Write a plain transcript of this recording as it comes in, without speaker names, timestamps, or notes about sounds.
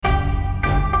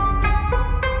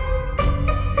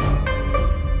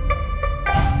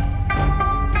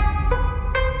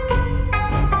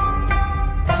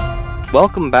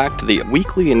Welcome back to the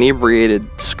weekly inebriated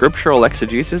scriptural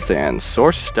exegesis and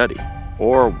source study,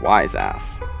 or Wise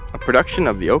Ass, a production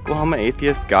of the Oklahoma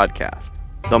Atheist Godcast,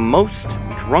 the most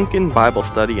drunken Bible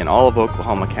study in all of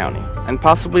Oklahoma County, and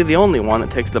possibly the only one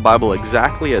that takes the Bible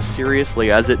exactly as seriously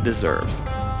as it deserves.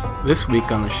 This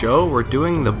week on the show, we're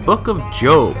doing the Book of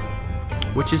Job,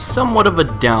 which is somewhat of a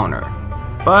downer,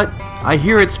 but I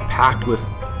hear it's packed with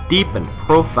deep and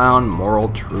profound moral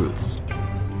truths.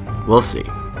 We'll see.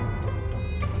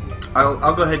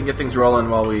 I'll go ahead and get things rolling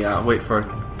while we wait for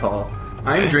Paul.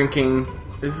 I'm drinking,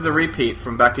 this is a repeat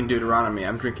from back in Deuteronomy,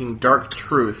 I'm drinking Dark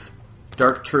Truth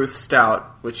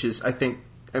Stout, which is,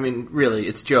 really,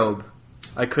 it's Job.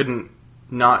 I couldn't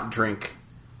not drink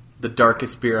the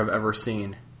darkest beer I've ever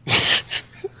seen.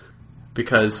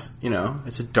 Because,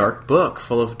 it's a dark book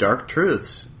full of dark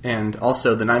truths. And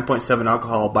also, the 9.7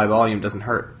 alcohol by volume doesn't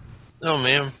hurt. Oh,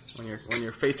 man. When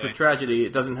you're faced with tragedy,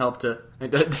 it doesn't help to...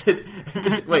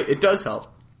 Wait, it does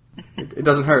help. It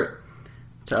doesn't hurt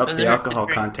to up the alcohol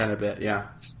content a bit, yeah.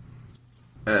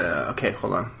 Okay,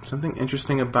 hold on. Something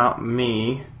interesting about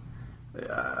me.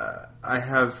 I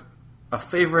have a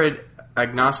favorite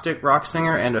agnostic rock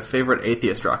singer and a favorite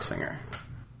atheist rock singer.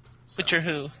 Which are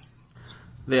who?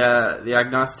 The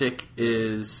agnostic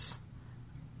is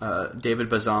David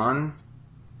Bazan.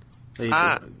 He's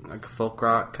like a folk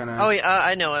rock kind of... Oh, yeah,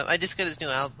 I know him. I just got his new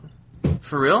album.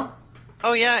 For real?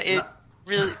 Oh, yeah, it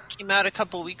really came out a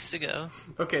couple weeks ago.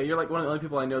 Okay, you're like one of the only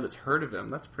people I know that's heard of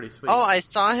him. That's pretty sweet. Oh, I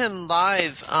saw him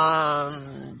live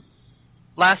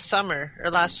last summer, or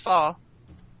last fall.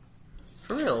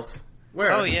 For reals?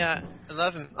 Where? Oh, yeah, I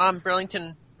love him.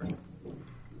 Burlington.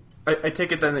 I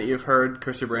take it then that you've heard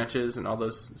Curse Your Branches and all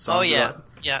those songs. Oh, yeah, about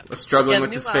yeah. Struggling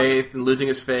with his faith and losing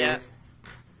his faith. Yeah.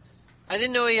 I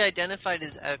didn't know he identified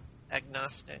as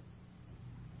agnostic.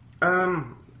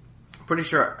 Pretty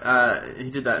sure he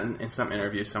did that in some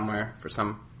interview somewhere for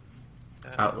some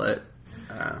outlet.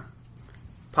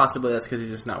 Possibly that's because he's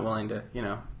just not willing to,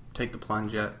 take the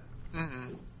plunge yet.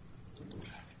 Mm-hmm.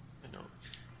 I know.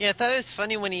 Yeah, I thought it was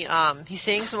funny when he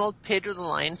sang some old Pedro the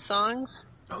Lion songs.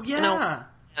 Oh yeah.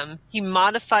 He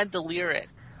modified the lyric.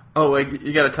 Oh, wait,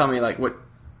 you got to tell me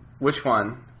which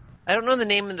one? I don't know the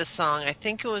name of the song. I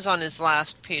think it was on his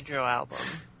last Pedro album.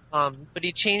 But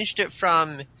he changed it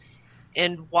from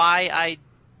 "and why I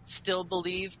still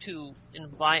believe" to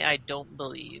 "and why I don't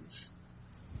believe."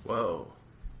 Whoa.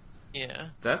 Yeah.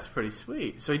 That's pretty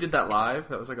sweet. So he did that live?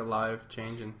 That was like a live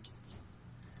change?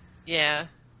 Yeah.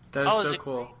 That is so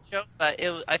cool. Show, but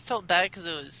I felt bad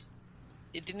because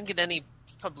it didn't get any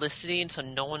publicity, and so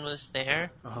no one was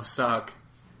there. Oh, suck.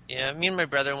 Yeah, me and my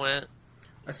brother went.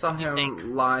 I saw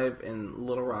him live in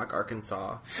Little Rock,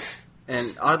 Arkansas,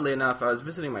 and oddly enough, I was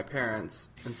visiting my parents,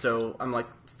 and so I'm like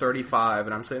 35,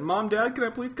 and I'm saying, "Mom, Dad, can I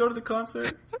please go to the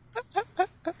concert?"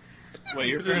 Wait,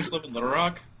 your parents live in Little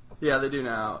Rock? Yeah, they do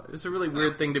now. It's a really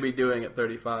weird thing to be doing at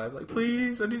 35. Like,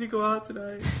 please, I need to go out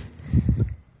tonight.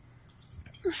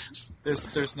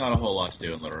 There's not a whole lot to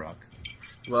do in Little Rock.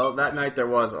 Well, that night there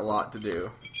was a lot to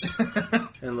do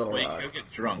in Little Rock. Go get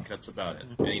drunk, that's about it.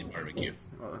 And eat barbecue.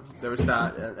 Well, there was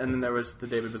that, and then there was the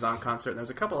David Bazan concert, and there was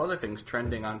a couple other things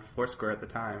trending on Foursquare at the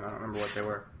time. I don't remember what they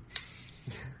were.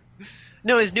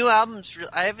 No, his new album's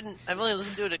I've only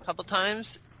listened to it a couple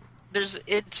times.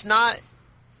 It's not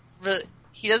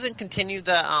he doesn't continue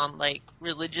the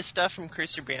religious stuff from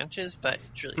Curse Your Branches, but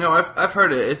it's really No, I've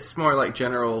heard it. It's more like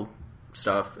general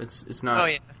stuff. It's not. Oh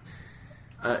yeah.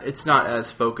 It's not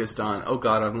as focused on, oh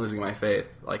God, I'm losing my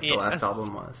faith, like the last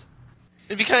album was.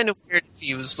 It'd be kind of weird if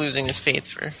he was losing his faith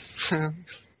for...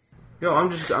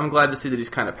 I'm glad to see that he's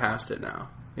kind of past it now.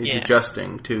 He's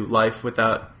adjusting to life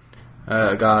without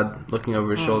God looking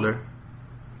over his shoulder.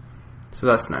 So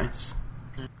that's nice.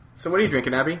 So what are you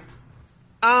drinking, Abby?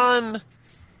 I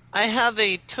have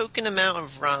a token amount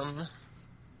of rum.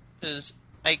 Because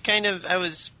I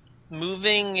was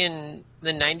moving in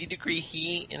the 90-degree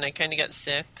heat, and I kind of got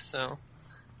sick, so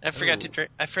I forgot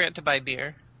to buy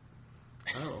beer.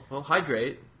 Oh, well,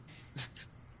 hydrate.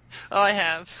 Oh, I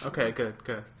have. Okay,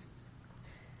 good.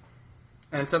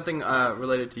 And something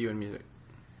related to you and music.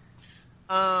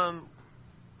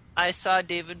 I saw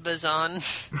David Bazan.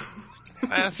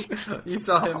 You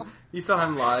saw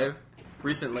him live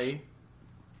recently.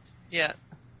 Yeah.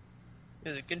 It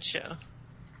was a good show.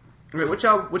 Wait, which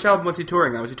album was he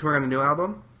touring on? Was he touring on the new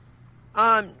album?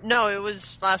 No, it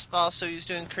was last fall, so he was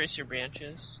doing Curse Your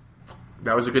Branches.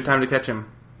 That was a good time to catch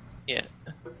him. Yeah.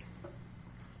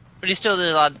 But he still did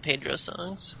a lot of the Pedro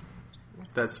songs.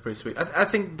 That's pretty sweet. I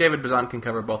think David Bazan can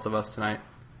cover both of us tonight.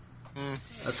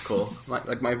 That's cool.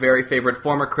 Like my very favorite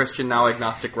former Christian, now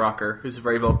agnostic rocker, who's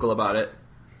very vocal about it.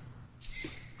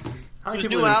 How many His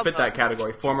people new even fit album. that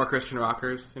category? Former Christian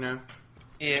rockers, you know?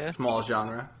 Yeah. Small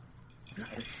genre.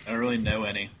 I don't really know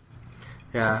any.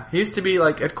 Yeah, he used to be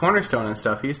like at Cornerstone and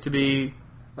stuff. He used to be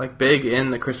like big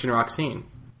in the Christian rock scene.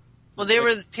 Well,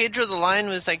 Pedro the Lion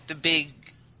was like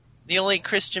the only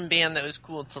Christian band that was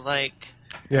cool to like.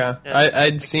 Yeah, Yeah.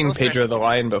 I'd seen Pedro the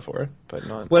Lion before, but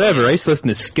not Whatever, I used to listen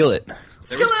to Skillet.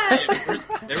 There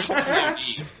was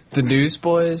POD. the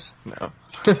Newsboys. No,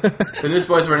 The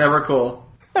Newsboys were never cool.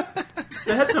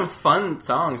 They had some fun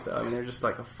songs though. I mean, they're just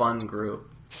like a fun group.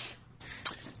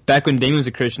 Back when Damon was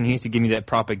a Christian, he used to give me that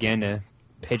propaganda,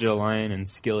 Pedro the Lion and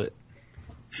Skillet.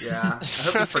 Yeah, I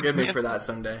hope you forgive me for that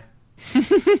someday.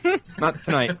 Not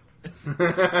tonight.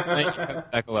 Tonight he comes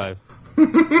back alive.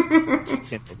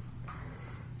 Canceled.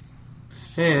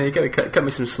 Hey, you gotta cut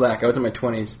me some slack. I was in my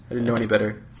 20s. I didn't know any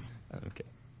better. Okay.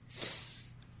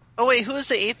 Oh wait, who was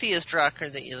the atheist rocker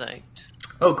that you liked?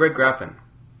 Oh, Greg Graffin.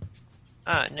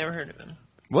 Never heard of him.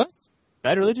 What?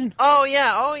 Bad Religion? Oh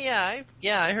yeah,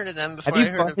 I heard of them before. Have you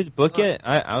I heard bought of his book yet?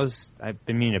 I've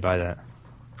been meaning to buy that.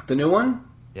 The new one?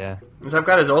 Yeah. Because I've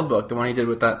got his old book, the one he did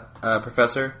with that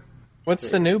professor. what's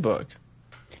the new book?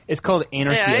 It's called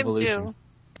Anarchy Yeah, I Evolution. do.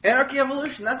 Anarchy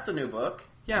Evolution, that's the new book.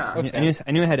 Yeah. Okay.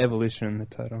 I knew it had evolution in the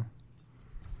title.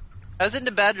 I was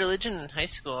into Bad Religion in high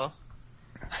school.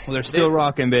 Well, they're still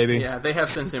rocking, baby. Yeah, they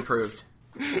have since improved.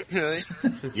 Really?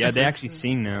 Yeah, they actually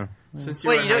sing now. Since you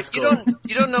were Wait, in you high don't, school.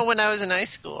 you don't know when I was in high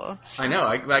school? I know.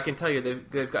 I can tell you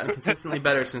they've gotten consistently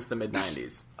better since the mid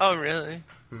 '90s. Oh really?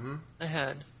 Mm-hmm. I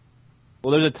had.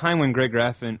 Well, there was a time when Greg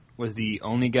Graffin was the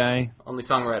only guy. Only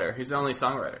songwriter. He's the only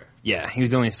songwriter. Yeah, he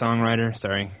was the only songwriter.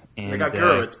 Sorry. And They got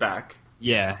Gurewitz back.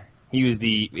 Yeah, he was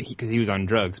because he was on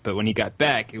drugs. But when he got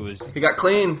back, it was He got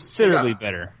clean. considerably He got-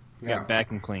 better. He Yeah. got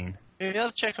back and clean. Maybe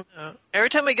I'll check them out. Every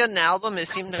time I got an album, it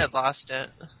seemed to have lost it.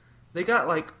 They got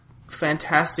like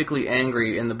fantastically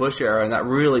angry in the Bush era, and that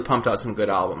really pumped out some good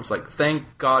albums. Like,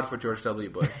 thank God for George W.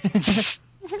 Bush.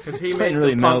 Because he made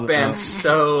Really some nailed punk it bands down.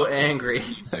 so angry.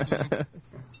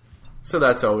 So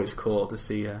that's always cool to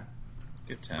see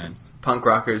Good times. punk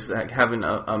rockers having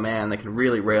a man they can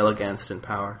really rail against in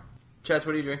power. Chaz,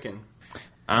 what are you drinking?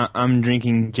 I'm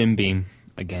drinking Jim Beam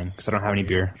again because I don't have any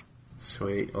beer.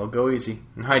 Sweet. Well, go easy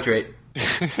and hydrate.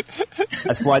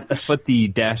 That's what the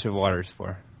dash of water is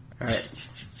for. All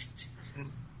right.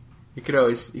 You could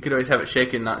always have it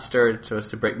shaken, not stirred, so as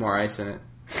to break more ice in it.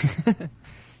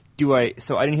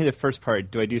 So I didn't hear the first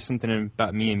part. Do I do something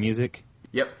about me and music?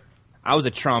 Yep. I was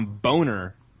a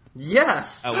tromboner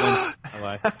Yes. at one my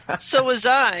life. So was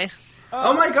I.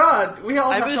 Oh my God, we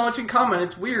all I have was- so much in common.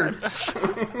 It's weird.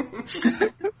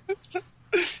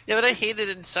 Yeah, but I hated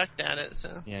it and sucked at it,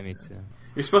 so. Yeah, me too.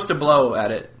 You're supposed to blow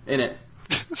at it, in it.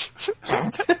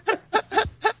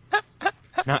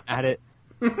 Not at it.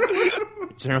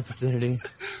 General vicinity.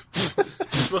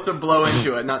 You're supposed to blow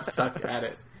into it, not suck at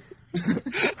it.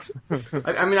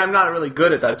 I mean, I'm not really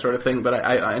good at that sort of thing, but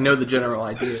I know the general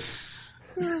idea.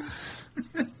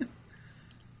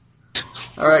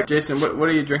 All right, Jason, what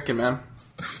are you drinking, man?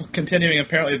 Continuing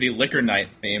apparently the liquor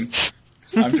night theme,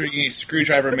 I'm drinking a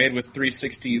screwdriver made with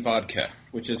 360 vodka,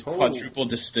 which is quadruple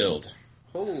distilled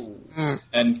Oh.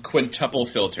 and quintuple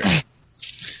filtered.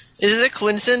 Is it a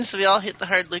coincidence we all hit the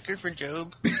hard liquor for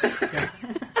Job?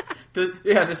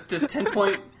 Does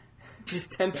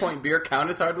 10-point beer count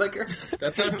as hard liquor?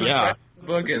 That's how depressing Yeah. the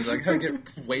book is. I gotta get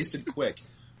wasted quick.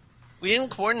 We didn't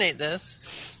coordinate this.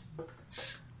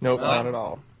 Nope, Well, not at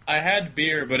all. I had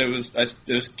beer, but it was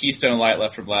Keystone Light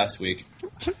left from last week.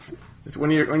 It's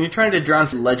when you're trying to drown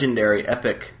legendary,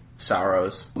 epic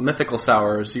sours, mythical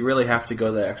sours, you really have to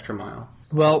go the extra mile.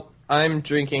 Well, I'm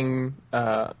drinking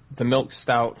the milk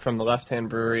stout from the Left Hand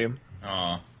Brewery,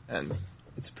 Aw. and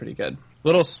it's pretty good. A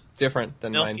little different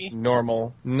than Milky? my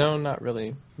normal. No, not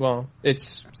really. Well,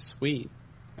 it's sweet.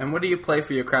 And what do you play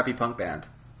for your crappy punk band?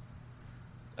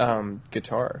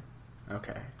 Guitar.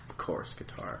 Okay, of course,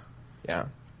 guitar. Yeah.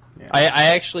 Yeah. I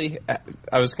actually,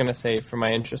 I was going to say, for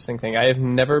my interesting thing, I've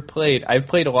played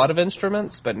a lot of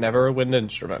instruments, but never a wind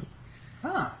instrument.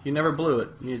 Ah, you never blew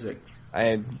it, music.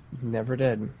 I never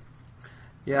did.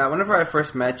 Yeah, whenever I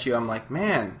first met you, I'm like,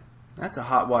 man, that's a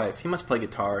hot wife. He must play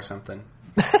guitar or something.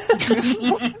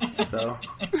 So,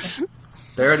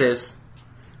 there it is.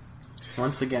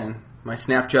 Once again, my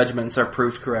snap judgments are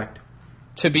proved correct.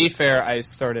 To be fair, I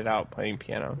started out playing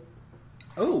piano.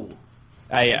 Oh,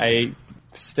 I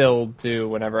still do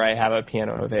whenever I have a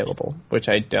piano available, which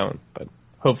I don't, but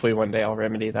hopefully one day I'll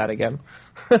remedy that again.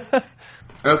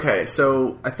 okay,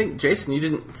 so I think, Jason, you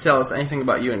didn't tell us anything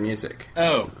about you and music.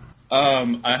 Oh,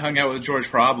 I hung out with George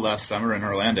Prob last summer in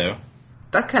Orlando.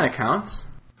 That kind of counts.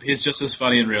 He's just as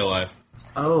funny in real life.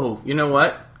 Oh, you know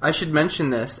what? I should mention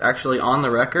this, actually, on the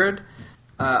record.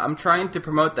 I'm trying to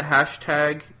promote the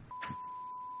hashtag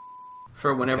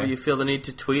for whenever you feel the need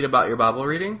to tweet about your Bible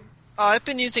reading. Oh, I've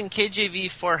been using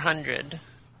KJV 400.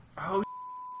 Oh,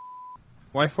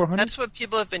 Why 400? That's what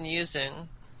people have been using.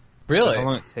 Really? How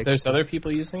long it takes? There's other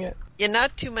people using it? Yeah,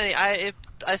 not too many. I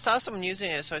saw someone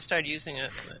using it, so I started using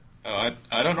it. But... Oh,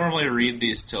 I don't normally read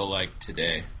these till like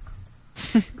today.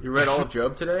 you read all of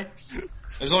Job today?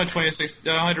 There's only 26. I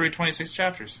only had to read 26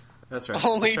 chapters. That's right.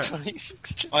 Only That's right.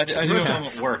 26. I do them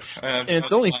at work. And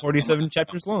it's only 47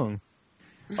 chapters long.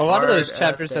 A lot of those Hard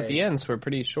chapters at essay. the ends were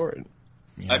pretty short.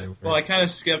 I kind of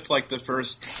skipped like the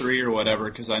first 3 or whatever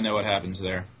because I know what happens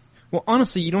there. Well,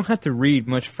 honestly, you don't have to read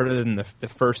much further than the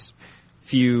first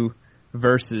few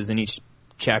verses in each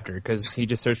chapter because he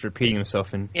just starts repeating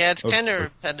himself. And Yeah, it's kind of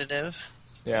repetitive.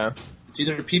 Yeah. It's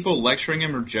either people lecturing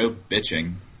him or Joe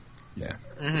bitching. Yeah.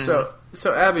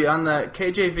 So Abby, on the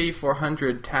KJV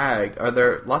 400 tag, are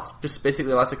there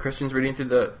basically lots of Christians reading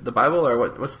through the Bible, or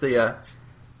what's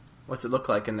it look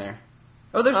like in there?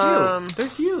 Oh, there's you.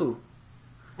 There's you.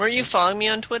 Were you following me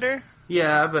on Twitter?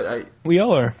 Yeah, but We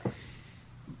all are.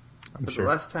 I'm the sure.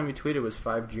 last time you tweeted was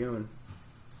 5 June.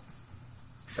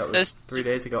 That was That's- 3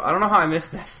 days ago. I don't know how I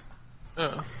missed this.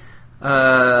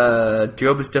 Oh.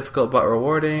 Job is difficult but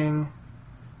rewarding.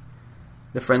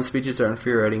 The friend speeches are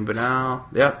infuriating banal.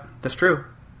 Yep, that's true.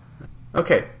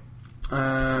 Okay.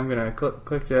 I'm gonna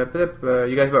click to...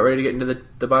 you guys about ready to get into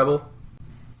the Bible?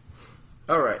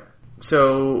 Alright.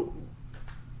 So...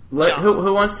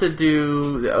 Who wants to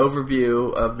do the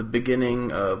overview of the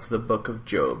beginning of the book of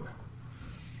Job?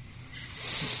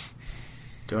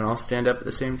 Don't all stand up at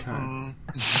the same time.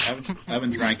 I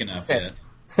haven't drank enough yet.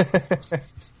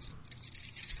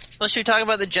 Well, should we talk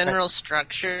about the general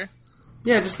structure?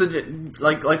 Yeah, just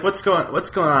like what's going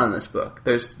on in this book.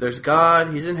 There's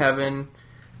God, he's in heaven,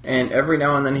 and every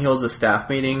now and then he holds a staff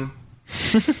meeting.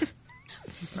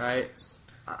 Right?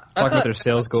 Talking about their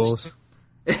sales goals.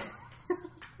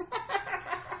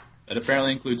 That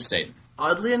apparently includes Satan.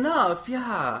 Oddly enough,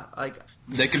 yeah. Like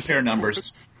They compare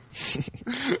numbers.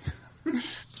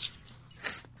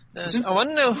 I want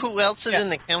to know who else is in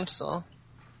the council.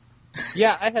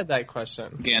 Yeah, I had that question.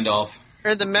 Gandalf.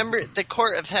 Or the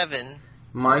court of heaven.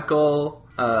 Michael,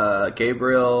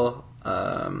 Gabriel,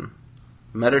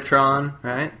 Metatron,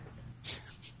 right?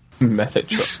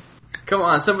 Metatron. Come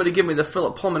on, somebody give me the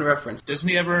Philip Pullman reference. Doesn't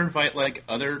he ever invite like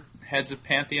other heads of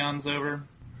pantheons over?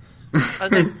 Oh,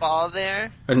 they fall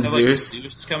there? And Have, like, Zeus.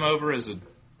 Zeus come over as a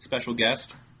special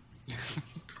guest.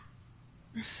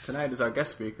 Tonight is our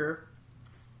guest speaker.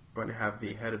 We're going to have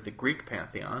the head of the Greek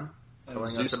pantheon telling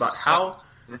Zeus us about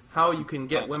sucks. how you can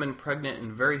get women pregnant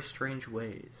in very strange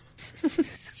ways.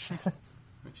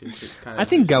 Which is kind of I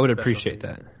think God would Zeus' appreciate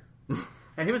specialty. that.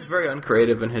 And he was very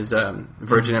uncreative in his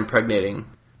virgin impregnating.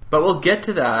 But we'll get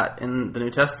to that in the New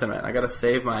Testament. I got to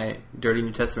save my dirty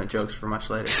New Testament jokes for much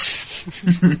later.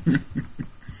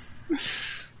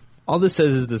 All this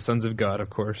says is the sons of God, of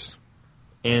course,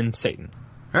 and Satan.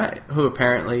 Right, who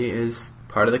apparently is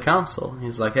part of the council.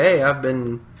 He's like, hey, I've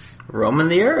been roaming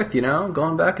the earth,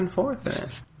 going back and forth in it.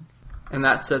 And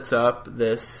that sets up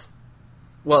this...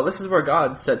 Well, this is where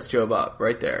God sets Job up,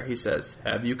 right there. He says,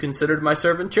 have you considered my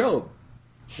servant Job?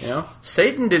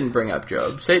 Satan didn't bring up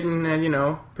Job. Satan,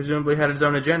 presumably had his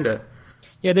own agenda.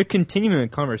 Yeah, they're continuing a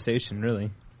conversation,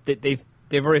 really. They've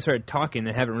already started talking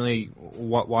and haven't really...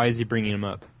 Why is he bringing him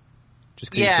up?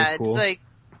 Just because he's so cool? It's like,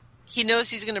 he knows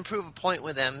he's going to prove a point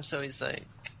with them, so he's like...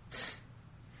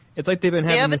 It's like they've been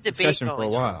They having have a this debate discussion for a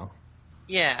going on. while.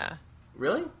 Yeah.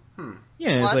 Really?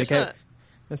 Yeah, Well, it's like...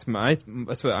 that's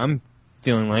That's what I'm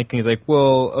feeling like. And he's like,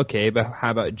 well, okay, but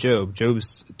how about Job?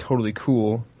 Job's totally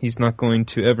cool. He's not going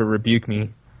to ever rebuke me.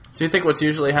 So you think what's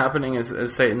usually happening is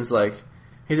Satan's like...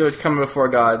 He's always coming before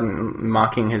God and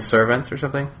mocking his servants or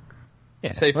something?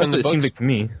 Yeah, Say well, from that's the what it seems books- like to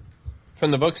me.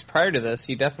 From the books prior to this,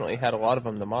 he definitely had a lot of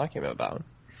them to mock him about.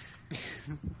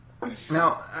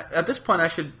 Now, at this point,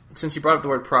 since you brought up the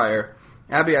word prior,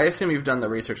 Abby, I assume you've done the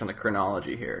research on the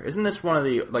chronology here. Isn't this one of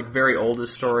the very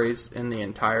oldest stories in the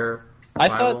entire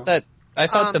Bible? I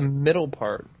thought the middle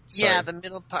part. Yeah, sorry. the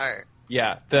middle part.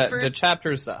 Yeah, the First-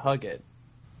 chapters that hug it.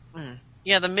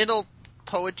 Yeah, the middle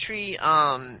poetry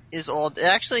is old.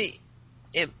 Actually,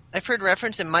 I've heard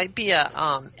reference. It might be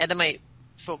a Edomite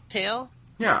folktale,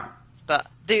 Yeah. but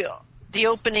the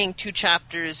opening 2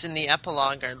 chapters in the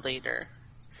epilogue are later.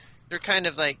 They're kind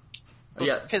of like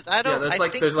Yeah, because I don't. Yeah, I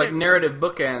think there's they're- narrative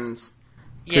bookends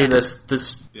to Yeah.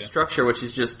 this structure, which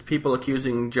is just people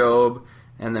accusing Job,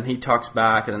 and then he talks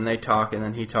back, and then they talk, and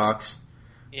then he talks.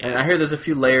 Yeah. And I hear there's a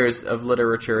few layers of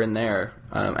literature in there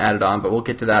added on, but we'll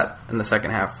get to that in the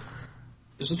second half.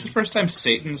 Is this the first time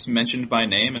Satan's mentioned by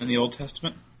name in the Old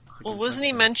Testament? Well, wasn't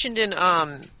he mentioned in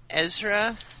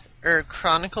Ezra or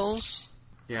Chronicles?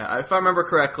 Yeah, if I remember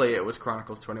correctly, it was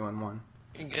Chronicles 21:1.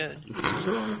 Good.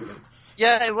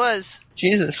 Yeah, it was.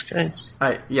 Jesus Christ.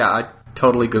 I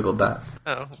totally Googled that.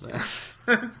 Oh.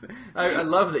 Yeah. I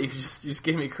love that you just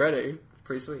gave me credit. It's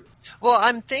pretty sweet. Well,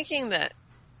 I'm thinking that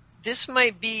this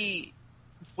might be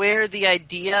where the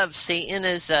idea of Satan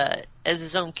as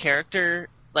his own character,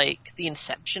 like the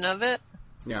inception of it.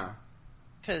 Yeah.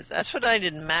 Because that's what I'd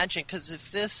imagine. Because if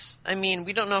this, I mean,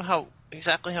 we don't know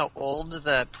exactly how old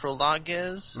the prologue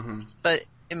is, but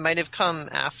it might have come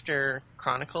after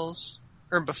Chronicles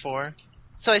or before.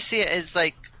 So I see it as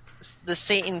like the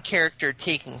Satan character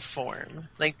taking form.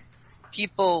 Like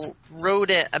people wrote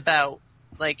it about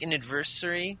like an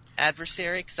adversary,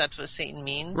 because that's what Satan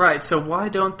means. Right. So why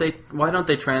don't they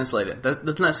translate it?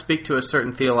 Doesn't that speak to a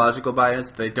certain theological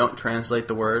bias? They don't translate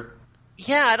the word.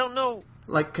 Yeah, I don't know.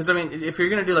 Like, because I mean, if you're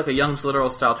going to do like a Young's literal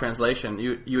style translation,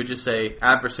 you would just say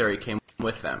adversary came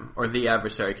with them, or the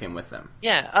adversary came with them.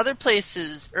 Yeah, other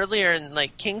places earlier in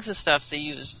like Kings and stuff, they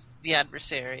use the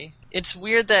adversary. It's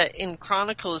weird that in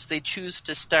Chronicles they choose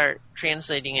to start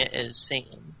translating it as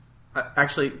Satan.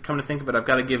 Actually, come to think of it, I've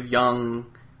got to give Young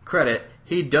credit.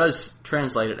 He does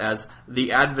translate it as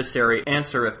the adversary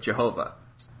answereth Jehovah.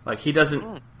 Like he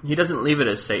doesn't leave it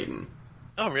as Satan.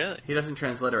 Oh, really? He doesn't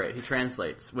transliterate. He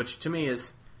translates, which to me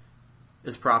is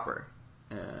proper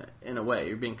in a way.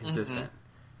 You're being consistent.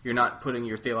 You're not putting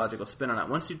your theological spin on it.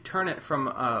 Once you turn it from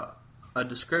a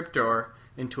descriptor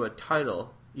into a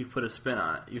title, you've put a spin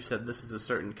on it. You said this is a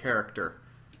certain character.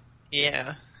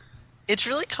 Yeah. It's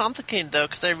really complicated, though,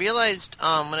 because I realized when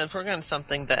I was working on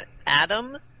something that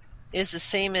Adam is the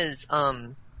same as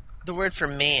the word for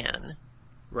man.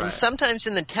 Right. And sometimes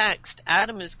in the text,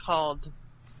 Adam is called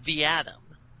the Adam.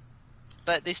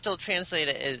 But they still translate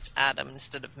it as Adam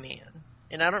instead of man.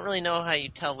 And I don't really know how you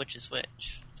tell which is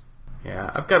which. Yeah,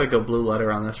 I've got to go blue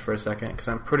letter on this for a second, because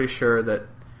I'm pretty sure that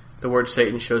the word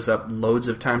Satan shows up loads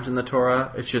of times in the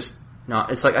Torah. It's just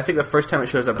not... It's like, I think the first time it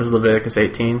shows up is Leviticus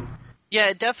 18. Yeah,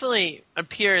 it definitely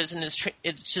appears, and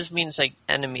it just means, like,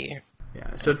 enemy.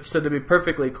 Yeah, so to be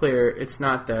perfectly clear, it's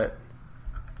not that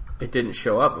it didn't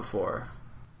show up before.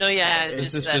 No, yeah,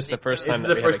 This is just the first time It's that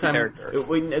the we first have a time.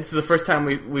 character. It's the first time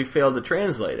we failed to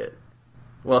translate it.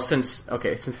 Well, since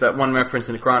that one reference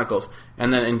in the Chronicles,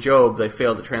 and then in Job they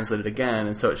failed to translate it again,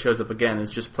 and so it shows up again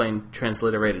as just plain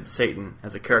transliterated Satan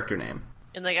as a character name.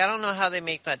 And, like, I don't know how they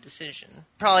make that decision.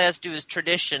 Probably has to do with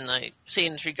tradition, like,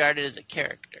 Satan's regarded as a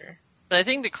character. But I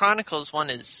think the Chronicles one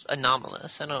is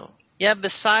anomalous. I don't... Yeah,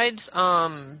 besides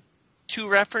two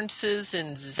references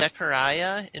in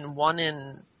Zechariah and one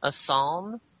in a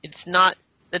psalm, it's not...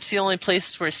 That's the only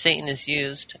places where Satan is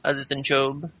used, other than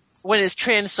Job, when it's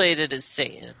translated as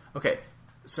Satan. Okay,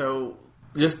 so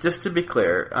just to be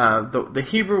clear, the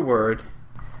Hebrew word...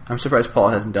 I'm surprised Paul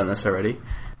hasn't done this already.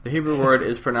 The Hebrew word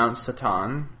is pronounced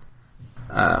Satan.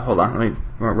 Hold on, let me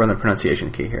run the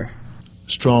pronunciation key here.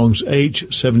 Strong's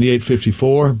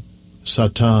H7854,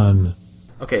 Satan.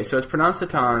 Okay, so it's pronounced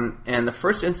Satan, and the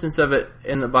first instance of it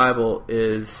in the Bible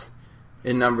is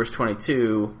in Numbers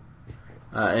 22,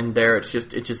 and there it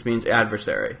just means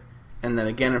adversary. And then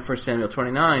again in 1 Samuel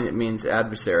 29, it means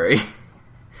adversary.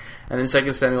 And in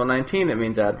 2 Samuel 19, it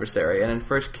means adversary. And in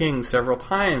 1 Kings, several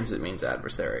times it means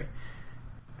adversary.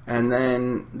 And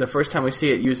then the first time we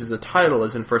see it used as a title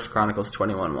is in 1 Chronicles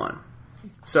 21:1.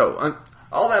 So,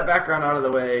 all that background out of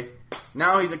the way,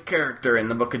 now he's a character in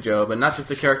the Book of Job. And not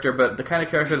just a character, but the kind of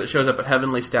character that shows up at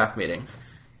heavenly staff meetings.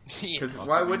 Because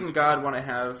why wouldn't God want to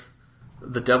have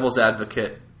the devil's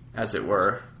advocate, as it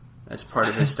were, as part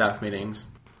of his staff meetings?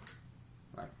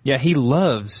 Yeah, he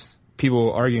loves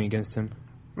people arguing against him.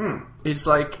 He's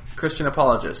like Christian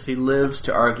apologists. He lives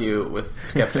to argue with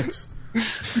skeptics.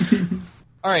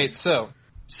 Alright, so,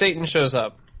 Satan shows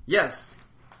up. Yes.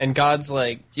 And God's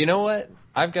like, you know what?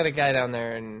 I've got a guy down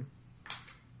there and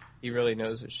he really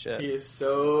knows his shit. He is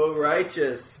so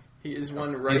righteous. He is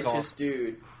one righteous awesome.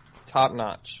 dude. Top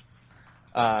notch.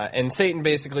 And Satan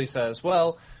basically says,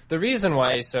 well, the reason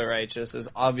why he's so righteous is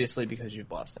obviously because you've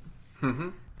blessed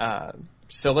him.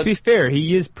 So To be fair,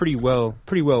 he is pretty well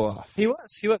off. He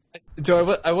was.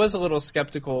 So I was a little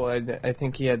skeptical. I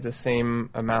think he had the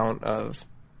same amount of,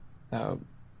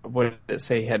 what did it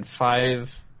say? He had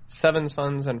 7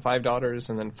 sons and 5 daughters,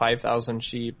 and then 5,000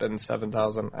 sheep and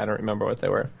 7,000. I don't remember what they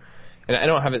were. And I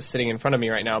don't have it sitting in front of me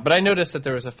right now, but I noticed that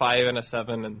there was a 5 and a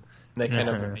 7, and they kind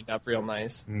of lined up real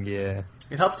nice. Yeah.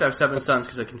 It helps to have 7 sons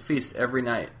because they can feast every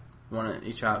night, one at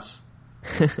each house.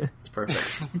 It's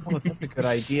perfect. Oh, that's a good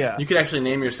idea. You could actually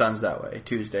name your sons that way: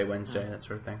 Tuesday, Wednesday, that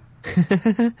sort of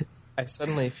thing. I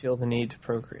suddenly feel the need to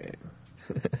procreate.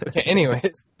 Okay,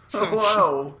 anyways.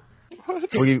 Whoa!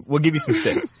 We'll give you some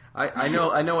sticks. I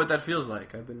know what that feels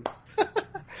like. I've been.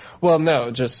 Well,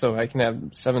 no, just so I can have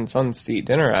 7 sons to eat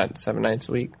dinner at 7 nights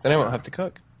a week. Then I won't have to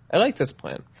cook. I like this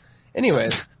plan.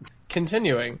 Anyways,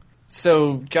 continuing.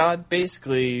 So God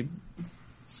basically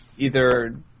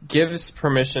either gives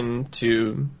permission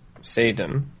to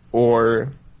Satan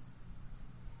or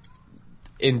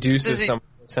induces someone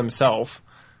himself.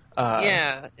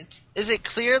 Yeah. Is it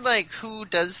clear, like, who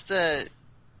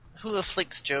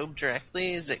afflicts Job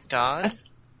directly? Is it God?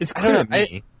 It's I don't clear know.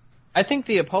 to me. I think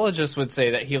the apologists would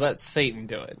say that he lets Satan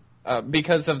do it.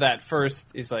 Because of that first,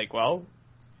 he's like, well,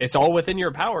 it's all within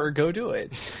your power, go do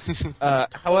it.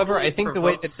 However, I think the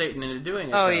way that... Satan into doing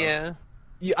it, Oh, though. yeah.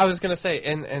 I was going to say,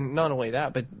 and not only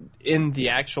that, but in the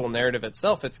actual narrative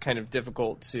itself, it's kind of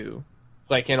difficult to,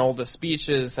 like in all the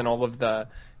speeches and all of the,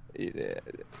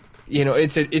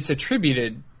 it's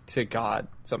attributed to God.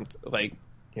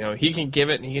 He can give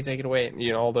it and he can take it away,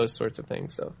 and, all those sorts of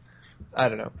things. So, I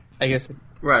don't know. I guess...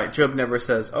 Right, Job never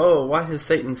says, "Oh, why has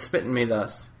Satan smitten me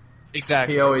thus?"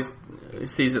 Exactly. He always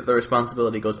sees that the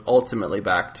responsibility goes ultimately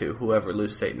back to whoever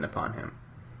loosed Satan upon him.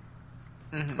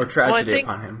 Mm-hmm. Or tragedy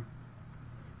upon him.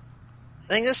 I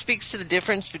think this speaks to the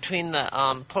difference between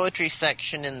the poetry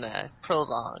section and the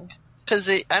prologue. Because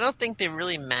I don't think they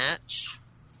really match.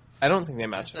 I don't think they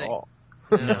match at all.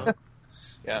 No.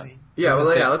 Yeah. Yeah,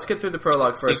 let's get through the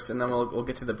prologue first, and then we'll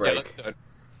get to the break. Yeah, let's do it.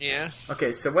 Yeah.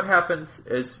 Okay, so what happens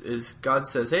is God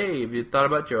says, "Hey, have you thought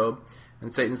about Job?"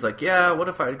 And Satan's like, "Yeah, what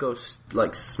if I go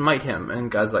smite him?" And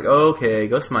God's like, "Oh, okay,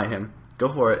 go smite him. Go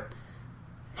for it."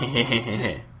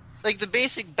 Like, the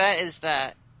basic bet is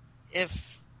that if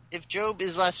Job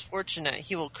is less fortunate,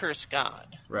 he will curse God.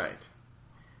 Right.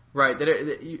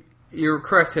 You're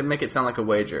correct to make it sound like a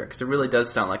wager, because it really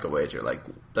does sound like a wager. Like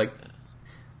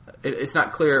it's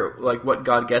not clear like what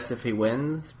God gets if he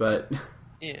wins, but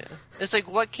Yeah. It's like,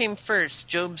 what came first,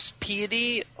 Job's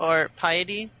piety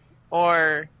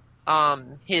or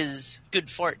his good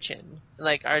fortune?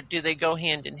 Like, do they go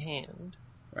hand in hand?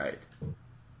 right.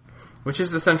 Which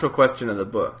is the central question of the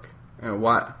book.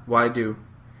 Why do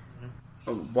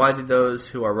those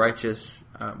who are righteous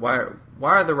why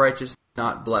are the righteous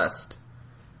not blessed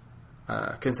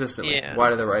consistently? Yeah. Why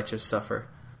do the righteous suffer?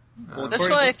 Well, That's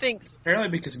according why to I this, think... apparently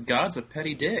because God's a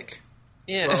petty dick.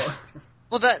 Yeah.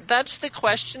 Well, that's the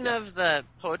question of the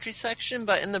poetry section,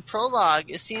 but in the prologue,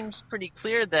 it seems pretty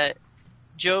clear that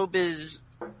Job is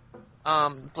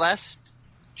blessed.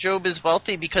 Job is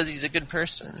wealthy because he's a good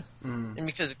person, and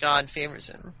because God favors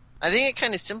him. I think it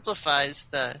kind of simplifies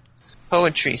the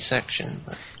poetry section.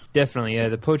 But... Definitely, yeah.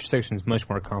 The poetry section is much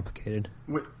more complicated.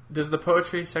 Does the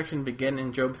poetry section begin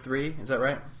in Job 3? Is that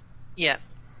right? Yeah.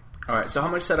 All right. So how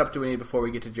much setup do we need before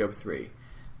we get to Job 3?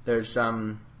 There's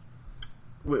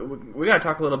we got to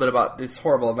talk a little bit about these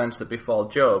horrible events that befall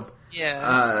Job.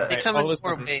 Yeah. They come in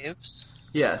listen. 4 waves.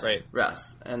 Yes. Right.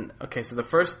 Yes. And okay, so the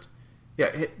first,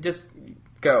 just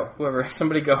go.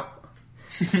 Somebody go.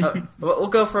 We'll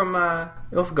go from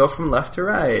left to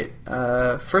right.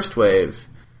 First wave,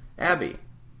 Abby.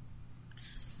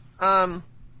 I'm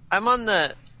on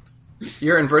the...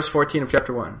 You're in verse 14 of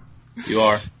chapter 1. You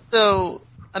are. So,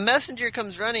 a messenger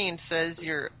comes running and says,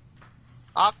 your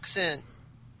oxen,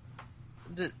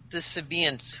 the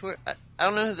Sabaeans, I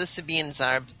don't know who the Sabaeans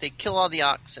are, but they kill all the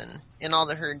oxen and all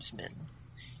the herdsmen.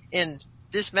 And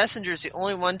this messenger is the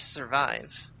only one to survive.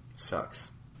 Sucks.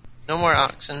 No more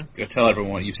oxen. Go tell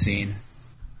everyone what you've seen.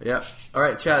 Yeah. All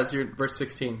right, Chaz, you're verse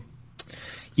 16.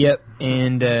 Yep,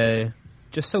 and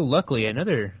just so luckily,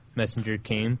 another messenger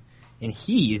came, and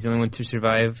he is the only one to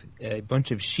survive a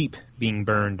bunch of sheep being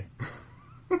burned.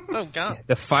 Oh, God.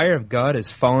 The fire of God has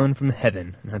fallen from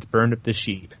heaven and hath burned up the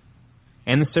sheep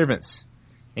and the servants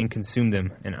and consumed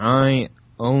them, and I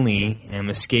only am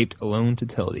escaped alone to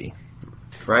tell thee.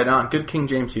 Right on. Good King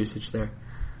James usage there.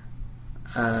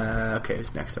 Okay,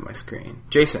 who's next on my screen?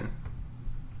 Jason.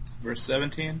 Verse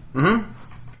 17.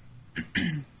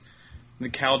 Mm-hmm. The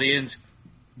Chaldeans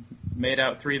made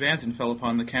out 3 bands and fell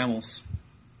upon the camels,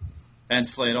 and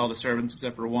slayed all the servants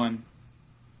except for one.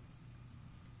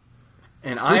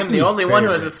 And I am the only one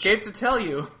who has escaped to tell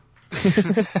you.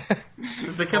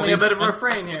 It's becoming a bit of a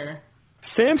refrain here.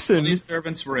 Samson! These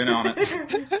servants were in on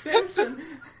it. Samson!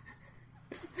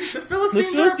 The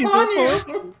Philistines are upon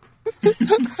you!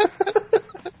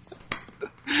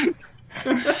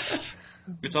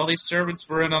 It's all these servants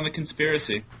were in on the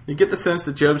conspiracy. You get the sense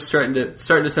that Job's starting to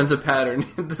sense a pattern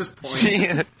at this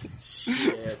point.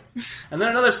 Shit. perfect. And then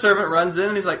another servant runs in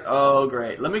and he's like, oh,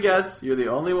 great. Let me guess, you're the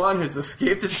only one who's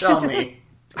escaped to tell me.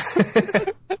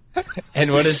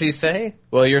 And what does he say?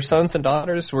 Well, your sons and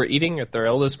daughters were eating at their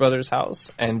eldest brother's house,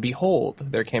 and behold,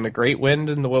 there came a great wind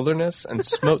in the wilderness and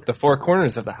smote the four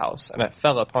corners of the house, and it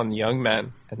fell upon the young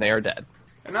men, and they are dead.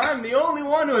 And I'm the only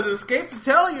one who has escaped to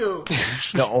tell you.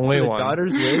 The only The one.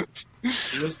 daughters lived.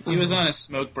 He was on a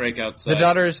smoke break outside. The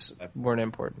daughters weren't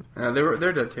important.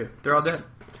 They're dead too. They're all dead.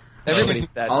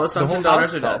 Everybody's dead. All the sons whole and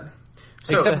daughters house are fell. dead.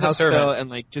 So Except the the house servant. fell and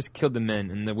like just killed the men,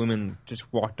 and the women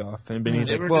just walked off. And Benny's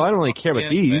They like, were "Well, just I don't really care about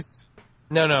walking in, these."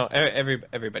 No,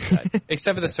 everybody died.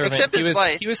 Except for the servant. Except his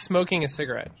wife. He was smoking a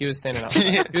cigarette. He was standing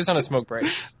outside. He was on a smoke break.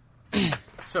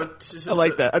 So, I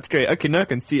like that. That's great. Okay, now I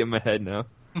can see it in my head now.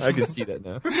 I can see that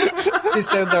now. He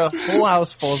said the whole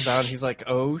house falls down. He's like,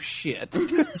 oh shit.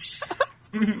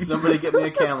 Somebody get me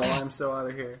a camel. I'm so out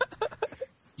of here.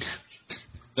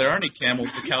 There aren't any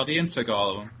camels. The Chaldeans took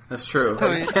all of them. That's true.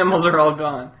 Oh, yeah. Camels are all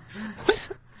gone.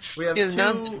 We have Yeah,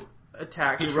 now- two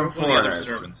attacks He from wrote for the other foreigners,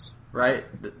 servants. right?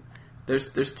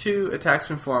 There's two attacks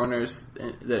from foreigners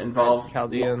that involve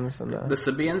Chaldeans and the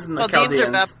Sabaeans and the Chaldeans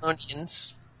are Chaldeans.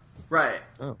 Babylonians. Right.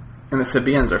 Oh. And the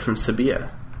Sabaeans are from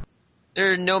Sabia.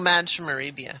 They're nomads from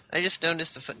Arabia. I just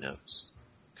noticed the footnotes.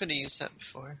 Could have used that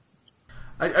before.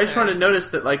 I just wanted to notice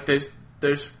that like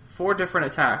there's four different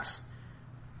attacks,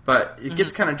 but it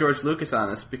gets kind of George Lucas on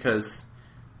us because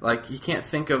like you can't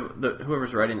think of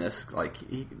whoever's writing this like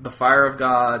the fire of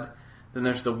God, then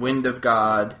there's the wind of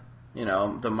God, you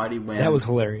know, the mighty wind. That was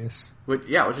hilarious. which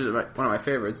is one of my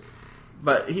favorites.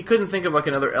 But he couldn't think of like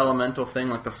another elemental thing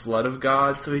like the flood of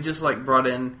God, so he just like brought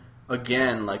in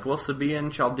again like well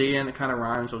Sabaean, Chaldean, it kind of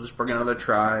rhymes. We'll just bring another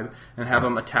tribe and have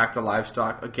them attack the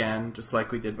livestock again, just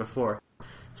like we did before.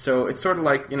 So it's sort of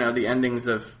like, you know, the endings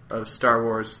of Star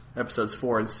Wars episodes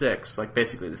 4 and 6, like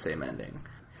basically the same ending.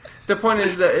 The point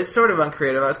is that it's sort of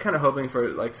uncreative. I was kind of hoping for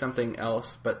like something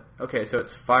else, but okay, so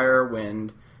it's fire,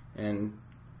 wind, and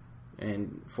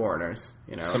foreigners,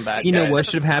 you know. some bad You know guys. what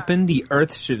should have happened? The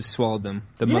Earth should have swallowed them.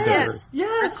 The Mother Earth.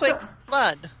 Yes, Earthquake,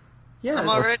 flood. yes. I'm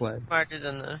already flood. smarter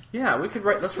than the... Yeah, we could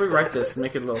let's rewrite this and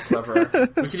make it a little cleverer. We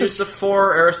could use the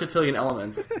 4 Aristotelian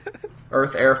elements: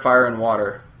 earth, air, fire, and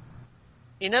water.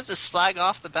 You'd have to slag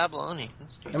off the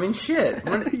Babylonians. I mean, shit.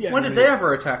 When Yeah, when did they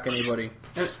ever attack anybody?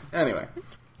 Anyway.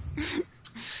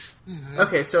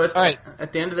 Okay, so Alright.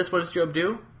 at the end of this, what does Job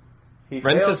do? He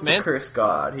Rents fails his to man? curse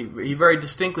God. He very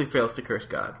distinctly fails to curse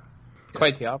God.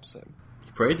 Quite the opposite.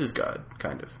 He praises God,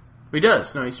 kind of. He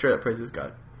does. No, he straight up praises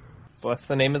God. Bless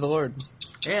the name of the Lord.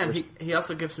 And he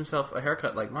also gives himself a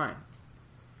haircut like mine.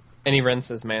 And he rents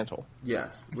his mantle.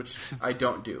 Yes, which I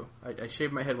don't do. I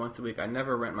shave my head once a week. I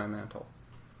never rent my mantle.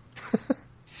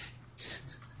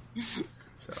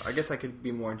 So I guess I could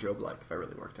be more Job-like if I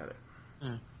really worked at it.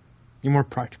 You're more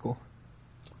practical.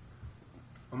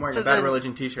 I'm wearing So a Bad then-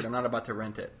 Religion t-shirt. I'm not about to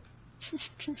rent it.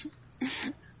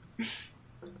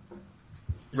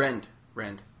 Rend.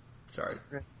 Sorry.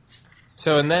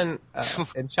 So, and then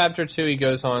in chapter 2, he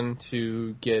goes on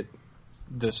to get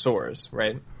the sores,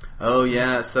 right? Oh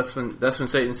yes, that's when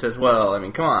Satan says, "Well, I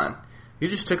mean, come on, you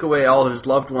just took away all his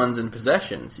loved ones and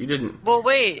possessions. You didn't." Well,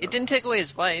 wait, it didn't take away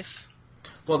his wife.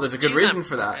 Well, there's a good She's reason not for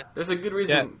for that. it. There's a good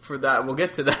reason Yeah. for that. We'll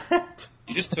get to that.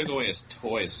 He just took away his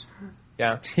toys.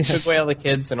 Yeah. He took away all the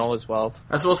kids and all his wealth.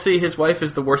 As we'll see, his wife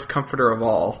is the worst comforter of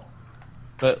all.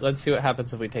 But let's see what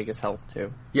happens if we take his health,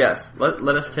 too. Yes, let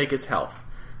us take his health.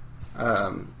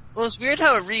 Well, it's weird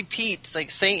how it repeats. Like,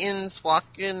 Satan's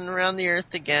walking around the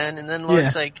earth again, and then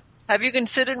Lord's Yeah. like, have you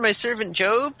considered my servant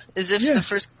Job? As if Yeah. the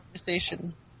first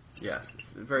conversation. Yes,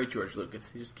 it's very George Lucas.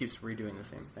 He just keeps redoing the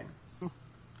same thing.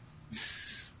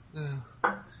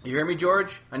 You hear me,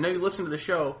 George? I know you listen to the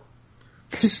show.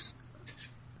 That's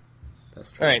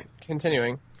true. All right,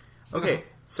 continuing. Okay,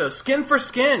 so skin for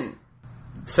skin,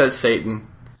 says Satan.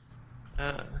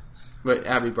 But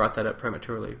Abby brought that up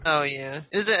prematurely. Oh, yeah.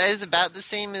 Is it about the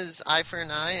same as eye for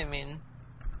an eye? I mean,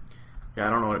 Yeah, I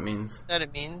don't know what it means. that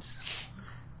it means.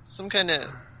 Some kind of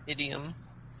idiom.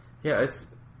 Yeah,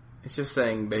 it's just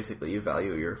saying basically you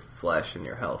value your flesh and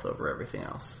your health over everything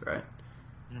else, right?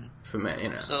 For me, you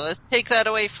know, So let's take that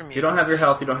away from you. if you don't have your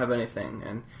health, you don't have anything,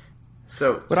 and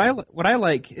so What I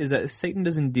like is that Satan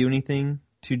doesn't do anything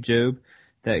to Job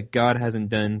that God hasn't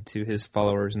done to his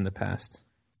followers in the past.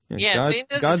 You know, Yeah, Satan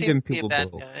doesn't God's seem given to be a people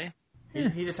bad gold. guy.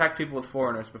 he's attacked people with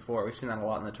foreigners before. We've seen that a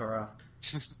lot in the Torah.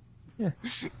 Yeah.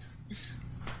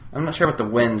 I'm not sure about the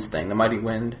winds thing, the mighty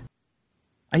wind.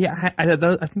 Yeah, I think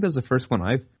that was the first one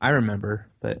I remember,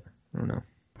 but I don't know.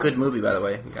 Good movie, by the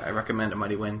way. Yeah, I recommend A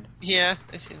Mighty Wind. Yeah,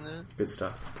 I've seen that. Good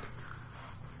stuff.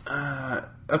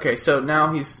 Okay, so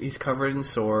now he's covered in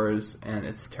sores, and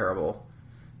it's terrible.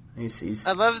 He's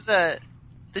I love the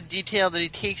detail that he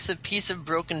takes a piece of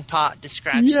broken pot to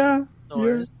scratch his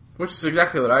sores. which is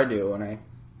exactly what I do when I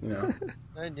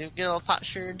Do get a little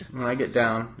potsherd. when I get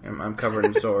down and I'm covered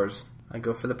in sores. I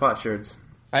go for the potsherds.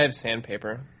 I have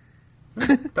sandpaper.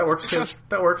 That works too.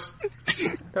 That works.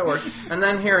 And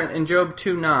then here in Job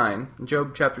 2:9,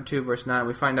 Job chapter 2 verse 9,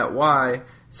 we find out why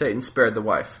Satan spared the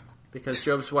wife. Because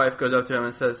Job's wife goes up to him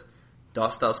and says,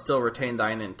 "Dost thou still retain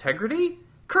thine integrity?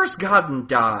 Curse God and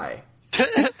die."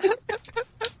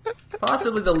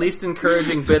 Possibly the least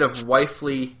encouraging bit of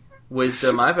wifely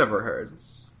wisdom I've ever heard.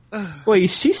 Well,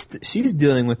 she's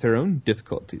dealing with her own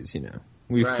difficulties, you know.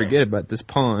 We Right. forget about this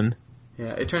pawn.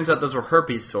 Yeah, it turns out those were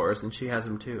herpes sores, and she has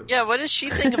them too. Yeah, what does she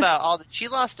think about all that? She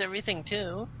lost everything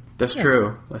too. That's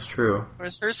true. That's true.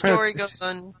 Whereas her story goes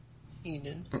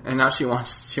unheeded. And now she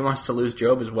wants to lose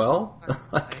Job as well.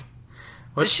 Like, Does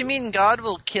what's she mean God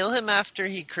will kill him after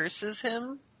he curses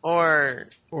him? Or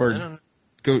I don't know.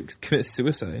 Go commit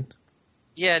suicide.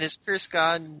 Yeah, does curse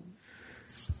God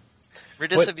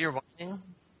rid us of your whining?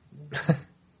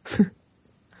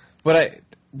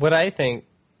 What I think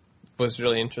was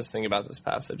really interesting about this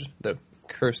passage, the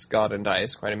curse God and die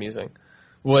is quite amusing,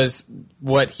 was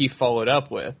what he followed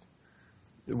up with,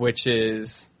 which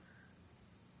is,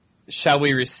 shall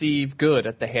we receive good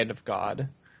at the hand of God,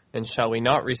 and shall we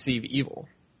not receive evil?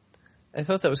 I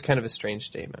thought that was kind of a strange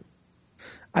statement.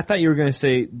 I thought you were going to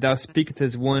say, "Thou speakest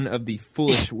as one of the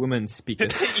foolish women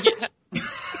speaketh."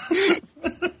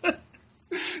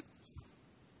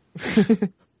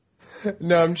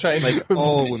 No, I'm trying Like to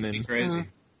all It's women. crazy.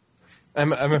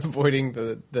 I'm avoiding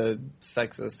the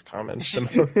sexist comments.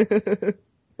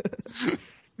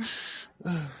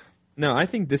 No, I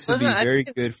think this would be Well, no, I very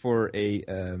think good for a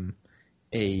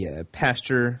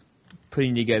pastor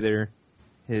putting together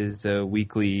his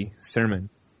weekly sermon.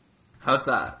 how's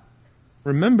that?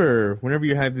 Remember, whenever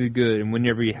you have the good and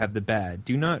whenever you have the bad,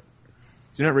 do not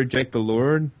reject the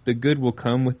Lord. The good will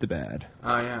come with the bad.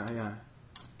 Oh yeah.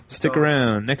 Stick all-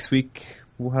 around. Next week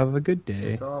we'll have a good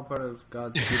day. It's all part of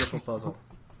God's beautiful puzzle.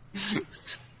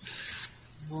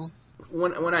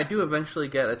 When I do eventually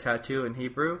get a tattoo in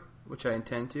Hebrew, which I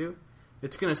intend to,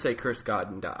 it's going to say "Curse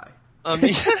God and die."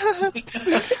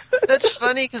 That's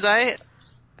funny because I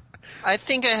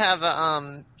think I have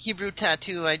a Hebrew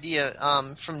tattoo idea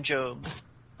from Job.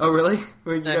 Oh really?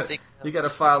 Well, I think- you got to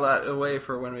file that away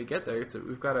for when we get there. So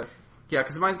we've got to,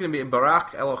 because mine's going to be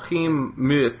Barak Elohim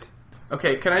Muth.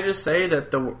 Okay, can I just say that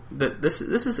this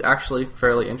is actually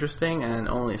fairly interesting and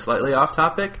only slightly off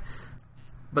topic,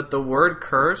 but the word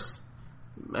curse,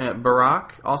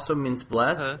 Barak, also means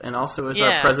bless, and also is our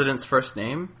Yeah. president's first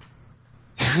name.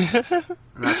 And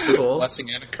that's cool. Blessing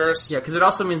and a curse. Yeah, because it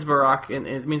also means Barak, and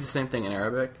it means the same thing in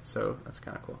Arabic, so that's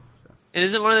kind of cool. So. And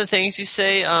isn't one of the things you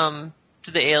say to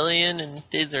the alien and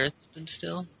Days Earth stood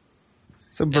still?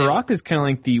 So Barak is kind of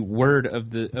like the word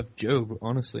of Job,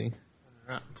 honestly.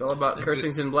 It's all about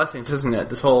cursings and blessings, isn't it?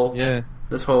 This whole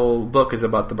book is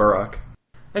about the Barak.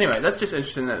 Anyway, that's just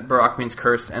interesting that Barak means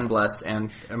curse and bless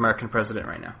and American president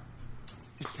right now.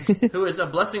 Who is a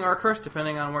blessing or a curse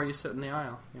depending on where you sit in the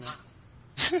aisle, you know?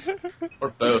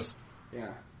 Or both.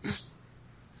 Yeah.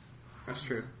 That's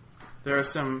true. There are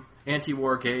some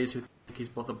anti-war gays who think he's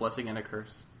both a blessing and a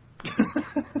curse.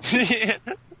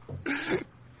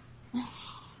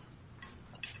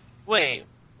 Wait,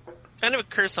 kind of a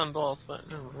curse on both, but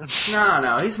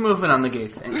No, he's moving on the gay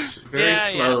thing. Very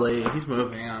slowly, he's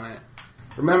moving on it.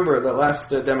 Remember, the last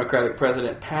Democratic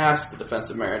president passed the Defense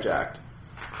of Marriage Act.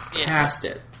 Yeah. Passed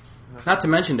it. Not to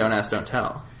mention Don't Ask, Don't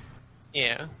Tell.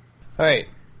 Yeah. All right,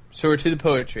 so we're to the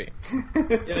poetry.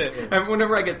 And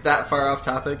whenever I get that far off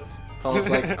topic, Paul's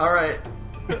like, all right.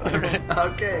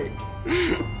 Okay.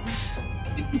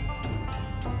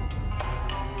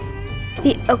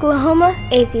 The Oklahoma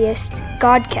Atheist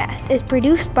Godcast is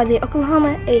produced by the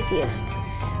Oklahoma Atheists.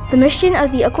 The mission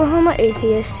of the Oklahoma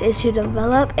Atheists is to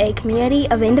develop a community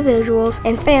of individuals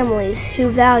and families who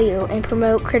value and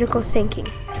promote critical thinking,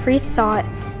 free thought,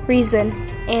 reason,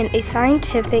 and a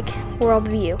scientific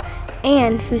worldview,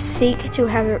 and who seek to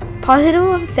have a positive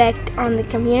effect on the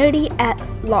community at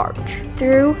large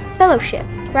through fellowship,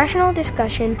 rational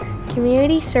discussion,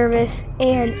 community service,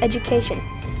 and education.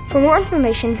 For more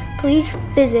information, please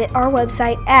visit our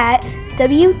website at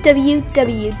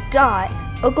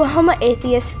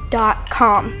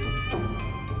www.oklahomaatheist.com.